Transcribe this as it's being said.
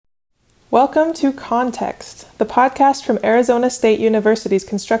Welcome to Context, the podcast from Arizona State University's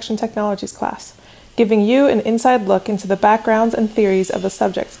Construction Technologies class, giving you an inside look into the backgrounds and theories of the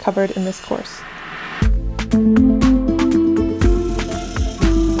subjects covered in this course.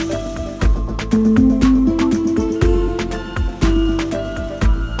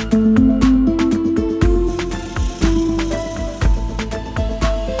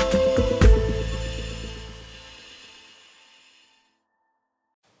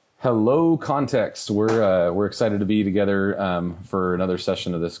 Hello, Context. We're excited to be together for another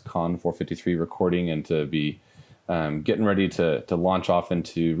session of this Con 453 recording and to be getting ready to launch off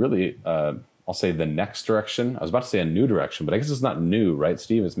into really, I'll say the next direction. I was about to say a new direction, but I guess it's not new, right,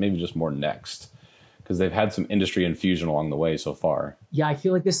 Steve? It's maybe just more next because they've had some industry infusion along the way so far. Yeah, I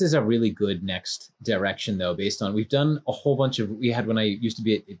feel like this is a really good next direction, though, based on we've done a whole bunch of, when I used to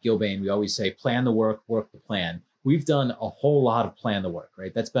be at Gilbane, we always say plan the work, work the plan. We've done a whole lot of plan the work,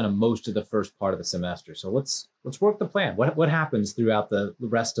 right? That's been most of the first part of the semester. So let's work the plan. What happens throughout the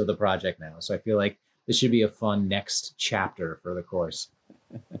rest of the project now? So I feel like this should be a fun next chapter for the course.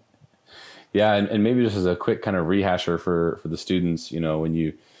 Yeah, and maybe just as a quick kind of rehasher for the students, when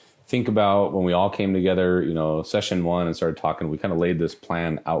you think about when we all came together, session one and started talking, we kind of laid this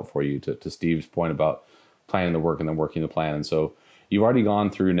plan out for you to Steve's point about planning the work and then working the plan. And so you've already gone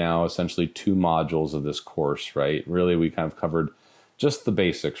through now essentially 2 modules of this course, right? Really, we kind of covered just the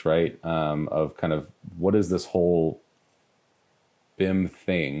basics, right? Of kind of what is this whole BIM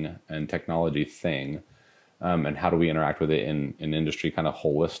thing and technology thing, and how do we interact with it in industry kind of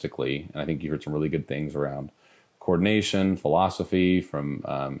holistically? And I think you heard some really good things around coordination, philosophy from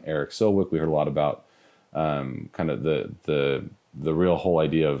Eric Silwick. We heard a lot about kind of the real whole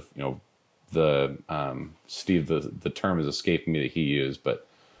idea of, Steve, the term is escaping me that he used, but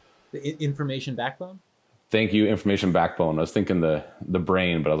the information backbone. Thank you, information backbone. I was thinking the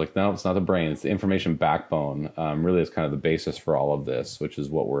brain, but I was like, no, it's not the brain. It's the information backbone. Really, is kind of the basis for all of this, which is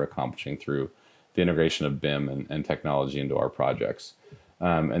what we're accomplishing through the integration of BIM and technology into our projects.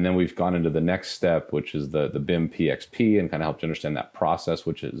 And then we've gone into the next step, which is the BIM PXP, and kind of helped you understand that process,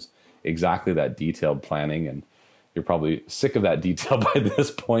 which is exactly that detailed planning. And you're probably sick of that detail by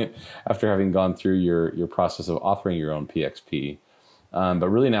this point after having gone through your process of authoring your own PXP. But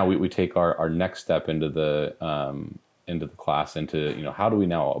really now we take our next step into the class into, how do we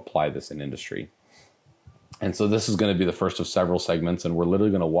now apply this in industry? And so this is going to be the first of several segments, and we're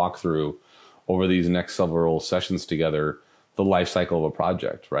literally going to walk through over these next several sessions together the life cycle of a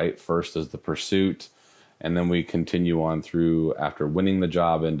project, right? First is the pursuit, and then we continue on through after winning the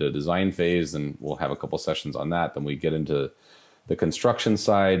job into design phase, and we'll have a couple sessions on that. Then we get into the construction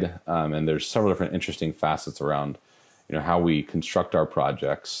side, and there's several different interesting facets around, how we construct our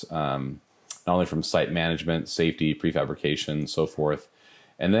projects, not only from site management, safety, prefabrication, so forth.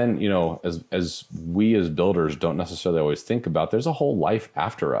 And then, as we as builders don't necessarily always think about, there's a whole life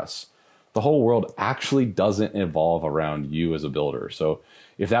after us. The whole world actually doesn't evolve around you as a builder. So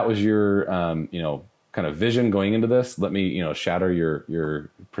if that was your, kind of vision going into this, let me, shatter your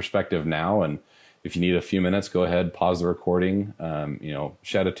perspective now. And if you need a few minutes, go ahead, pause the recording,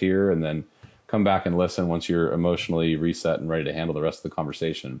 shed a tear, and then come back and listen once you're emotionally reset and ready to handle the rest of the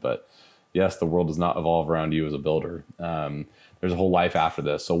conversation. But yes, the world does not evolve around you as a builder. There's a whole life after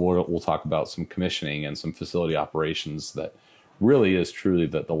this. So we'll talk about some commissioning and some facility operations that really is truly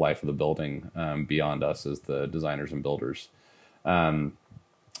the life of the building beyond us as the designers and builders.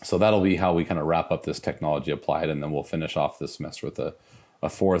 So that'll be how we kind of wrap up this technology applied, and then we'll finish off this semester with a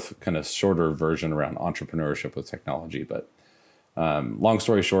fourth kind of shorter version around entrepreneurship with technology. But long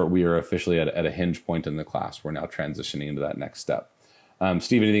story short, we are officially at a hinge point in the class. We're now transitioning into that next step.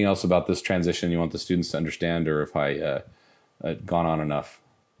 Steve, anything else about this transition you want the students to understand, or if I gone on enough?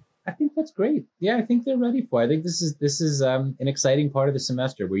 I think that's great. Yeah, I think they're ready for it. I think this is an exciting part of the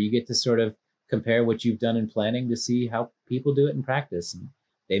semester where you get to sort of compare what you've done in planning to see how people do it in practice. And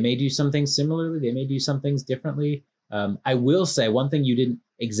they may do some things similarly. They may do some things differently. I will say one thing you didn't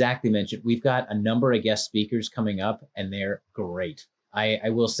exactly mention. We've got a number of guest speakers coming up, and they're great. I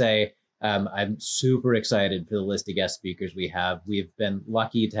will say I'm super excited for the list of guest speakers we have. We've been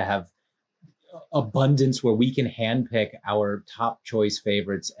lucky to have abundance where we can handpick our top choice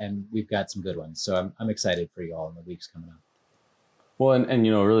favorites, and we've got some good ones. So I'm excited for you all in the weeks coming up. Well, and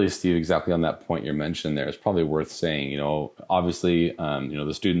really, Steve, exactly on that point you mentioned there, it's probably worth saying, obviously,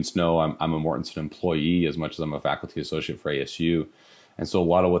 the students know I'm a Mortenson employee as much as I'm a faculty associate for ASU. And so a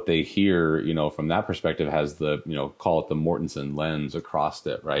lot of what they hear, from that perspective has the, call it the Mortenson lens across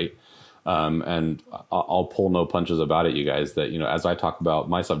it, right? And I'll pull no punches about it, you guys, that, as I talk about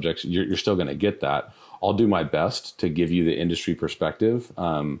my subjects, you're still going to get that. I'll do my best to give you the industry perspective.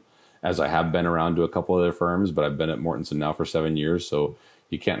 as I have been around to a couple other firms, but I've been at Mortensen now for 7 years. So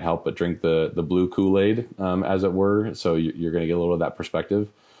you can't help but drink the blue Kool-Aid, as it were. So you're going to get a little of that perspective.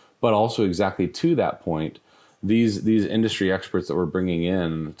 But also exactly to that point, these industry experts that we're bringing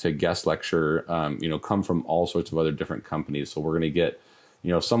in to guest lecture, come from all sorts of other different companies. So we're going to get,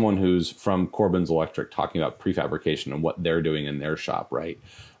 someone who's from Corbin's Electric talking about prefabrication and what they're doing in their shop, right?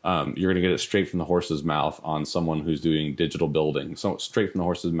 You're going to get it straight from the horse's mouth on someone who's doing digital building, so straight from the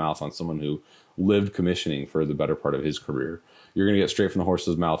horse's mouth on someone who lived commissioning for the better part of his career. You're going to get straight from the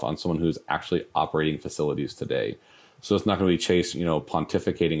horse's mouth on someone who's actually operating facilities today. So it's not going to be Chase,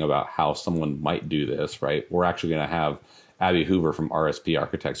 pontificating about how someone might do this, right? We're actually going to have Abby Hoover from RSP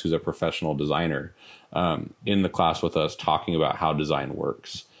Architects, who's a professional designer, in the class with us talking about how design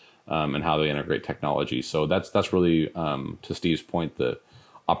works and how they integrate technology. So that's really, to Steve's point, the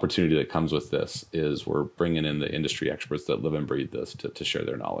opportunity that comes with this is we're bringing in the industry experts that live and breathe this to share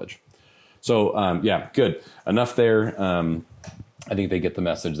their knowledge. So good. Enough there. I think they get the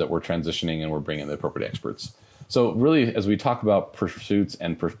message that we're transitioning and we're bringing the appropriate experts. So really, as we talk about pursuits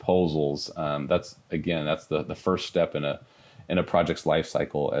and proposals, that's the first step in a project's life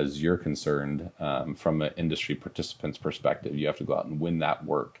cycle. As you're concerned, from an industry participant's perspective, you have to go out and win that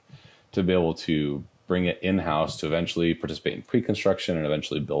work to be able to bring it in-house to eventually participate in pre-construction and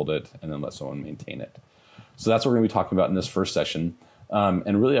eventually build it and then let someone maintain it. So that's what we're going to be talking about in this first session.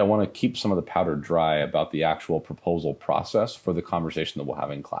 And really, I want to keep some of the powder dry about the actual proposal process for the conversation that we'll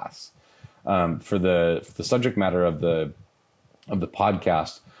have in class. For the subject matter of the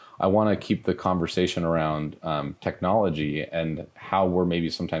podcast, I want to keep the conversation around technology and how we're maybe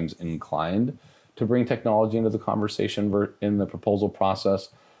sometimes inclined to bring technology into the conversation in the proposal process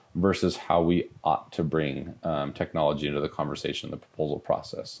versus how we ought to bring technology into the conversation in the proposal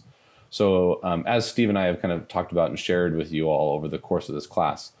process. So as Steve and I have kind of talked about and shared with you all over the course of this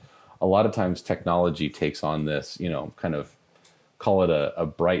class, a lot of times technology takes on this, kind of call it a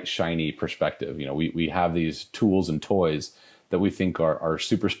bright, shiny perspective. We have these tools and toys that we think are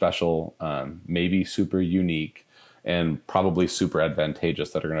super special, maybe super unique, and probably super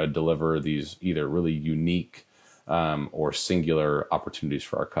advantageous that are going to deliver these either really unique or singular opportunities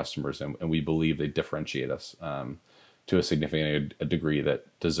for our customers. And we believe they differentiate us to a significant degree that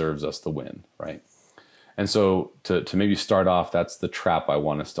deserves us the win, right? And so to maybe start off, that's the trap I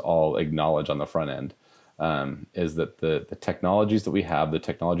want us to all acknowledge on the front end. Is that the technologies that we have, the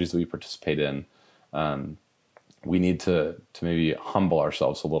technologies that we participate in, we need to maybe humble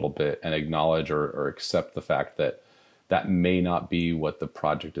ourselves a little bit and acknowledge or accept the fact that that may not be what the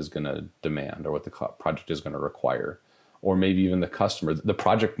project is going to demand or what the project is going to require. Or maybe even the customer, the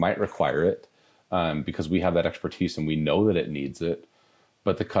project might require it because we have that expertise and we know that it needs it,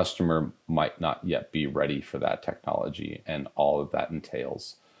 but the customer might not yet be ready for that technology and all that that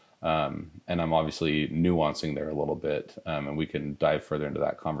entails. And I'm obviously nuancing there a little bit, and we can dive further into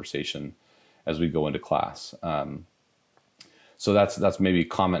that conversation as we go into class. So that's maybe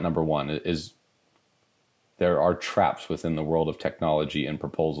comment number one is there are traps within the world of technology and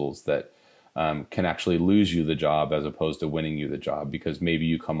proposals that can actually lose you the job as opposed to winning you the job, because maybe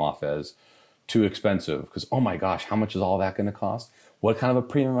you come off as too expensive because, oh my gosh, how much is all that going to cost? What kind of a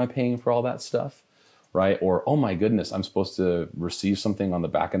premium am I paying for all that stuff? Right? Or, oh my goodness, I'm supposed to receive something on the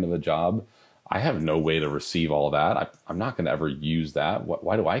back end of a job. I have no way to receive all that. I'm not going to ever use that.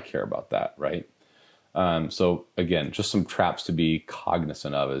 Why do I care about that? Right? So again, just some traps to be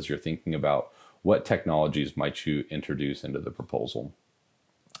cognizant of as you're thinking about what technologies might you introduce into the proposal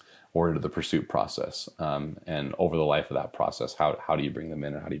or into the pursuit process. And over the life of that process, how do you bring them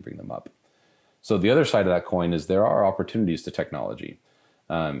in and how do you bring them up? So the other side of that coin is there are opportunities to technology.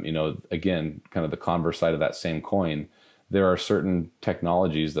 Again, kind of the converse side of that same coin, there are certain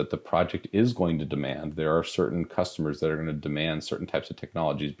technologies that the project is going to demand. There are certain customers that are going to demand certain types of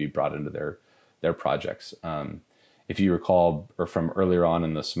technologies be brought into their projects. If you recall, or from earlier on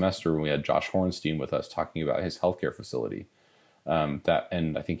in the semester when we had Josh Hornstein with us talking about his healthcare facility, and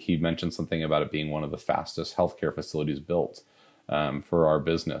I think he mentioned something about it being one of the fastest healthcare facilities built for our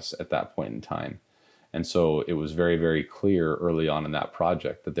business at that point in time. And so it was very, very clear early on in that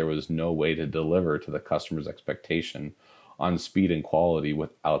project that there was no way to deliver to the customer's expectation on speed and quality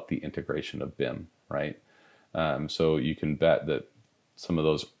without the integration of BIM, right? So you can bet that some of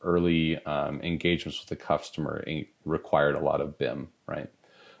those early engagements with the customer required a lot of BIM, right?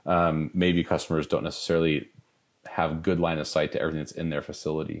 Maybe customers don't necessarily have good line of sight to everything that's in their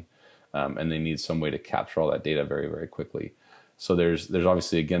facility, and they need some way to capture all that data very, very quickly. So there's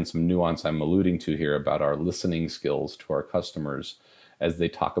obviously, again, some nuance I'm alluding to here about our listening skills to our customers as they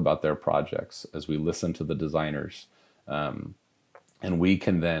talk about their projects, as we listen to the designers, And we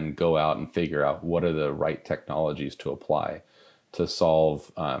can then go out and figure out what are the right technologies to apply to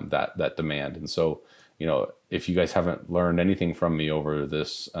solve that demand. And so, if you guys haven't learned anything from me over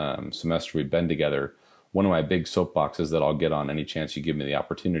this semester we've been together, one of my big soapboxes that I'll get on any chance you give me the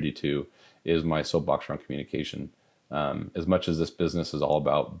opportunity to is my soapbox around communication. As much as this business is all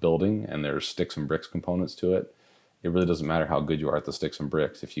about building and there's sticks and bricks components to it, it really doesn't matter how good you are at the sticks and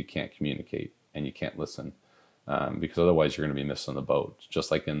bricks if you can't communicate and you can't listen. Because otherwise you're going to be missing the boat.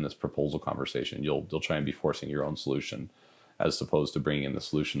 Just like in this proposal conversation, you'll try and be forcing your own solution as opposed to bringing in the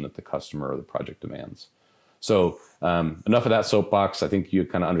solution that the customer or the project demands. So enough of that soapbox. I think you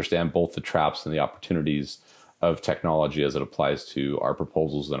kind of understand both the traps and the opportunities of technology as it applies to our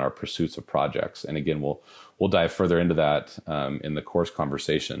proposals and our pursuits of projects. And again, we'll dive further into that in the course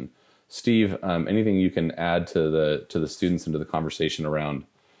conversation. Steve, anything you can add to the students and to the conversation around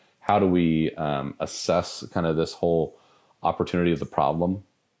how do we assess kind of this whole opportunity of the problem?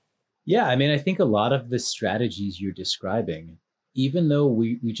 Yeah, I mean, I think a lot of the strategies you're describing, even though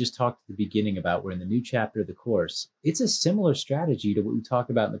we just talked at the beginning about we're in the new chapter of the course, it's a similar strategy to what we talk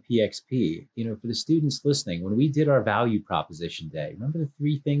about in the PXP. For the students listening, when we did our value proposition day, remember the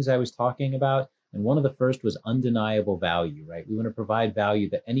 3 things I was talking about? And one of the first was undeniable value, right? We want to provide value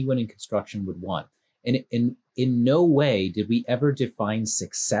that anyone in construction would want. And in no way did we ever define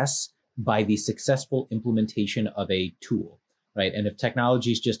success by the successful implementation of a tool, right? And if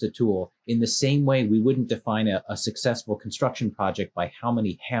technology is just a tool, in the same way, we wouldn't define a successful construction project by how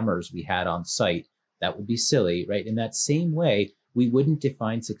many hammers we had on site. That would be silly, right? In that same way, we wouldn't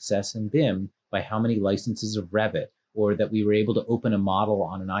define success in BIM by how many licenses of Revit, or that we were able to open a model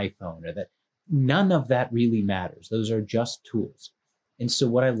on an iPhone, or that none of that really matters. Those are just tools. And so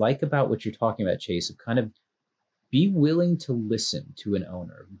what I like about what you're talking about, Chase, of kind of be willing to listen to an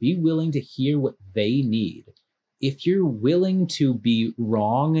owner, be willing to hear what they need. If you're willing to be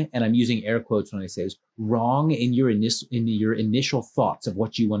wrong, and I'm using air quotes when I say this, wrong in your initial thoughts of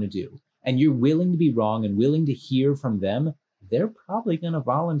what you want to do, and you're willing to be wrong and willing to hear from them, they're probably going to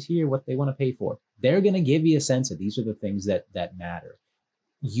volunteer what they want to pay for. They're going to give you a sense of these are the things that matter.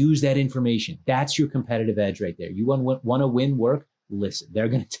 Use that information. That's your competitive edge right there. You want to win work? Listen, they're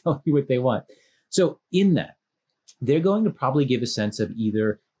going to tell you what they want. So in that, they're going to probably give a sense of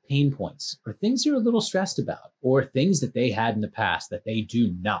either pain points or things they're a little stressed about, or things that they had in the past that they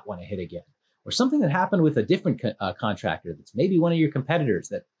do not want to hit again, or something that happened with a different contractor that's maybe one of your competitors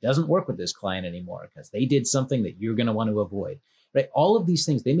that doesn't work with this client anymore because they did something that you're going to want to avoid, right? All of these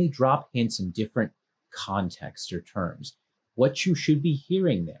things, they may drop hints in different contexts or terms. What you should be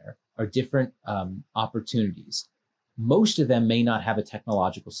hearing there are different opportunities. Most of them may not have a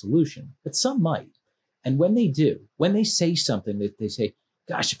technological solution, but some might. And when they do, when they say something that they say,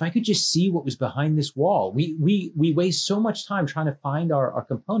 gosh, if I could just see what was behind this wall, we waste so much time trying to find our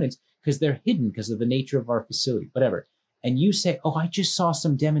components because they're hidden because of the nature of our facility, whatever. And you say, oh, I just saw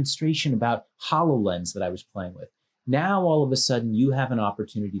some demonstration about HoloLens that I was playing with. Now, all of a sudden, you have an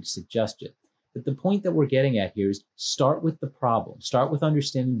opportunity to suggest it. But the point that we're getting at here is start with the problem, start with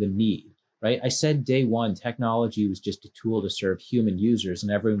understanding the need. Right? I said day one, technology was just a tool to serve human users,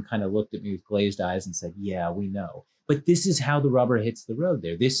 and everyone kind of looked at me with glazed eyes and said, yeah, we know. But this is how the rubber hits the road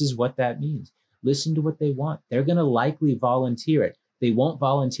there. This is what that means. Listen to what they want. They're going to likely volunteer it. They won't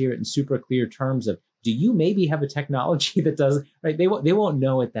volunteer it in super clear terms of, do you maybe have a technology that does, right? They won't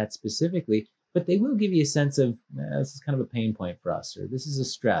know it that specifically, but they will give you a sense of, this is kind of a pain point for us, or this is a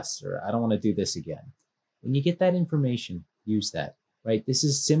stress, or I don't want to do this again. When you get that information, use that. Right? This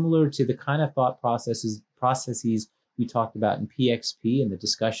is similar to the kind of thought processes we talked about in PXP and the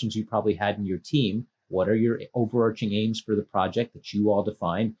discussions you probably had in your team. What are your overarching aims for the project that you all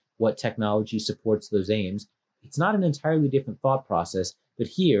define? What technology supports those aims? It's not an entirely different thought process, but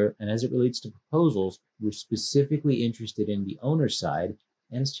here, and as it relates to proposals, we're specifically interested in the owner side.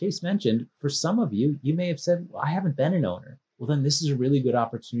 And as Chase mentioned, for some of you, you may have said, well, I haven't been an owner. Well, then this is a really good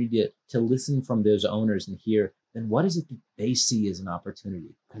opportunity to listen from those owners and hear, then what is it that they see as an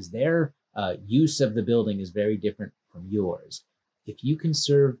opportunity? Because their use of the building is very different from yours. If you can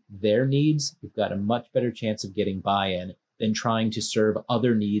serve their needs, you've got a much better chance of getting buy-in than trying to serve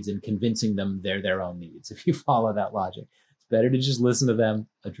other needs and convincing them they're their own needs. If you follow that logic, it's better to just listen to them,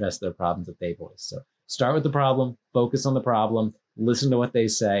 address their problems that they voice. So start with the problem, focus on the problem, listen to what they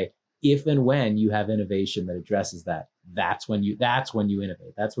say. If and when you have innovation that addresses that, that's when you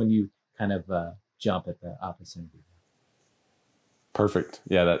innovate. That's when you kind of jump at the opportunity. Perfect.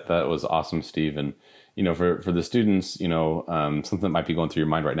 Yeah, that was awesome, Steve. And for the students, something that might be going through your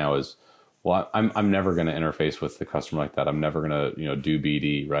mind right now is, well, I'm never going to interface with the customer like that. I'm never going to do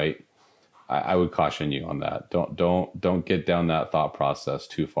BD, right? I would caution you on that. Don't get down that thought process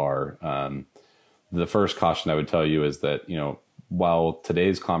too far. The first caution I would tell you is that, while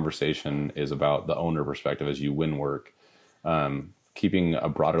today's conversation is about the owner perspective as you win work, keeping a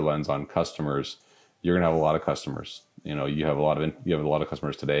broader lens on customers, you're going to have a lot of customers. You have a lot of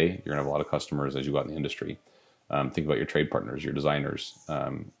customers today. You're going to have a lot of customers as you go out in the industry. Think about your trade partners, your designers,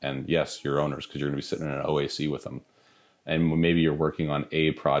 and yes, your owners, because you're going to be sitting in an OAC with them. And maybe you're working on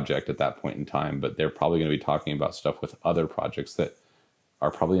a project at that point in time, but they're probably going to be talking about stuff with other projects that are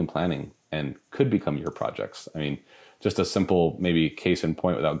probably in planning and could become your projects. I mean, just a simple maybe case in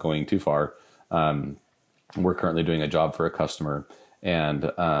point without going too far. We're currently doing a job for a customer,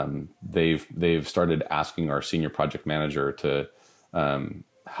 and they've started asking our senior project manager to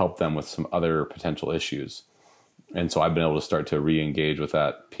help them with some other potential issues. And so I've been able to start to re-engage with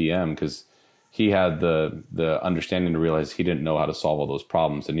that PM because he had the understanding to realize he didn't know how to solve all those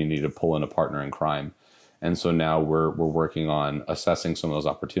problems and he needed to pull in a partner in crime. And so now we're working on assessing some of those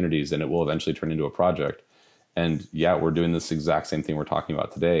opportunities, and it will eventually turn into a project. And yeah, we're doing this exact same thing we're talking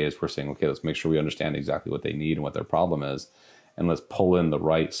about today is we're saying, okay, let's make sure we understand exactly what they need and what their problem is. And let's pull in the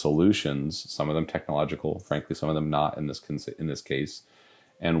right solutions, some of them technological, frankly, some of them not in this case.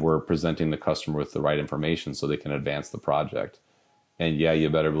 And we're presenting the customer with the right information so they can advance the project. And yeah, you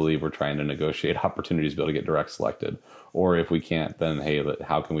better believe we're trying to negotiate opportunities to be able to get direct selected. Or if we can't, then hey,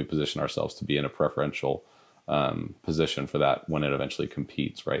 how can we position ourselves to be in a preferential position for that when it eventually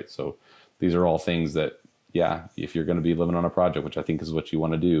competes, right? So these are all things that, yeah, if you're going to be living on a project, which I think is what you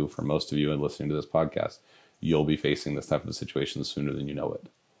want to do for most of you and listening to this podcast, you'll be facing this type of situation sooner than you know it.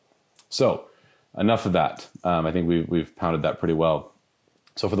 So enough of that. I think we've pounded that pretty well.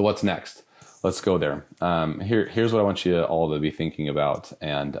 So for the what's next, let's go there. Here's what I want you all to be thinking about.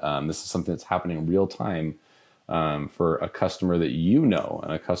 And this is something that's happening in real time for a customer that you know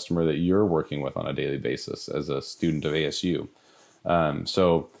and a customer that you're working with on a daily basis as a student of ASU.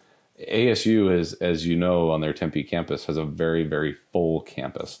 So ASU is, as you know, on their Tempe campus has a very, very full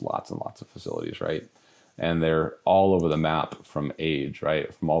campus, lots and lots of facilities, right? And they're all over the map from age,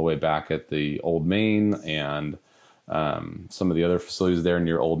 right? From all the way back at the Old Main and some of the other facilities there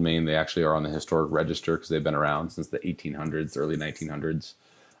near Old Main, they actually are on the historic register because they've been around since the 1800s, early 1900s,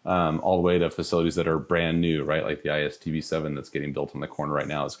 all the way to facilities that are brand new, right? Like the ISTV7 that's getting built on the corner right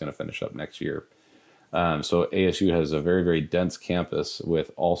now is going to finish up next year. So ASU has a very, very dense campus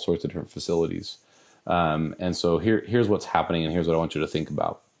with all sorts of different facilities. And so here's what's happening, and here's what I want you to think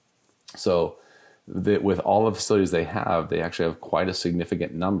about. So with all the facilities they actually have quite a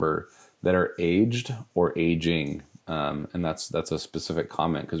significant number that are aged or aging. And that's a specific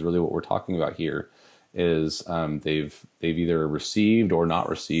comment because really what we're talking about here is they've either received or not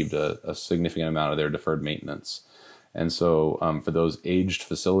received a significant amount of their deferred maintenance. And so for those aged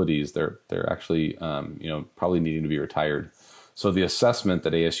facilities, they're actually probably needing to be retired. So the assessment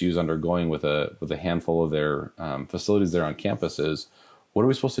that ASU is undergoing with a handful of their facilities there on campus is, what are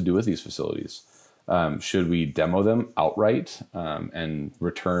we supposed to do with these facilities? Should we demo them outright and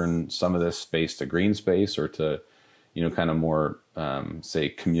return some of this space to green space or to kind of more say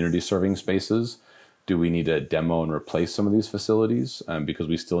community serving spaces? Do we need to demo and replace some of these facilities because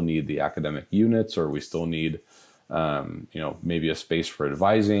we still need the academic units, or we still need maybe a space for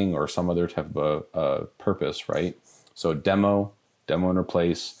advising or some other type of purpose, right? So demo and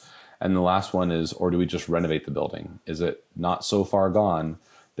replace. And the last one is, or do we just renovate the building? Is it not so far gone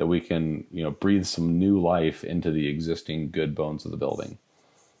that we can, breathe some new life into the existing good bones of the building?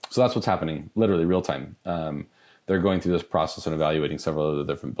 So that's what's happening, literally real time. They're going through this process and evaluating several of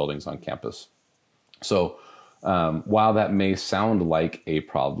the different buildings on campus. So while that may sound like a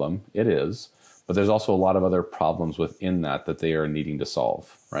problem, it is. But there's also a lot of other problems within that they are needing to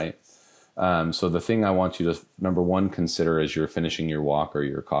solve, right? So the thing I want you to, number one, consider as you're finishing your walk or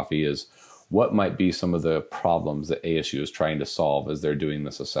your coffee is, what might be some of the problems that ASU is trying to solve as they're doing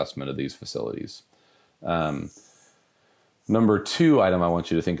this assessment of these facilities? Number two item I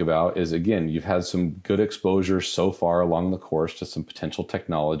want you to think about is, again, you've had some good exposure so far along the course to some potential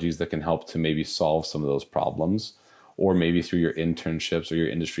technologies that can help to maybe solve some of those problems. Or maybe through your internships or your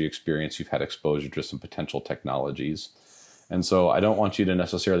industry experience, you've had exposure to some potential technologies. And so I don't want you to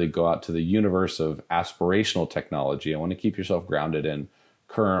necessarily go out to the universe of aspirational technology. I want to keep yourself grounded in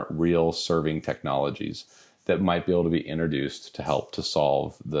current, real serving technologies that might be able to be introduced to help to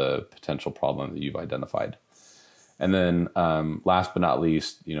solve the potential problem that you've identified. And then last but not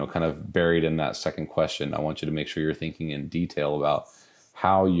least, kind of buried in that second question, I want you to make sure you're thinking in detail about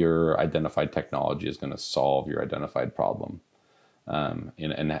how your identified technology is going to solve your identified problem,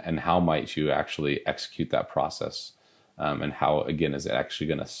 and how might you actually execute that process and how, again, is it actually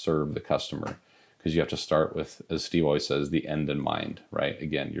going to serve the customer? Because you have to start with, as Steve always says, the end in mind, right?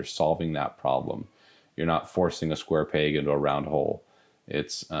 Again, you're solving that problem. You're not forcing a square peg into a round hole.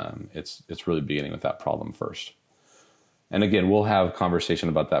 It's really beginning with that problem first. And again, we'll have conversation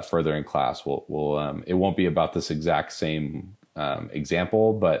about that further in class. We'll it won't be about this exact same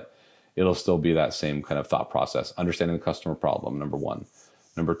example, but it'll still be that same kind of thought process. Understanding the customer problem, number one.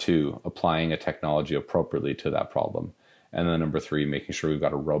 Number two, applying a technology appropriately to that problem. And then number three, making sure we've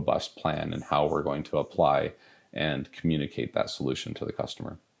got a robust plan and how we're going to apply and communicate that solution to the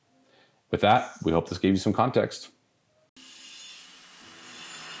customer. With that, we hope this gave you some context.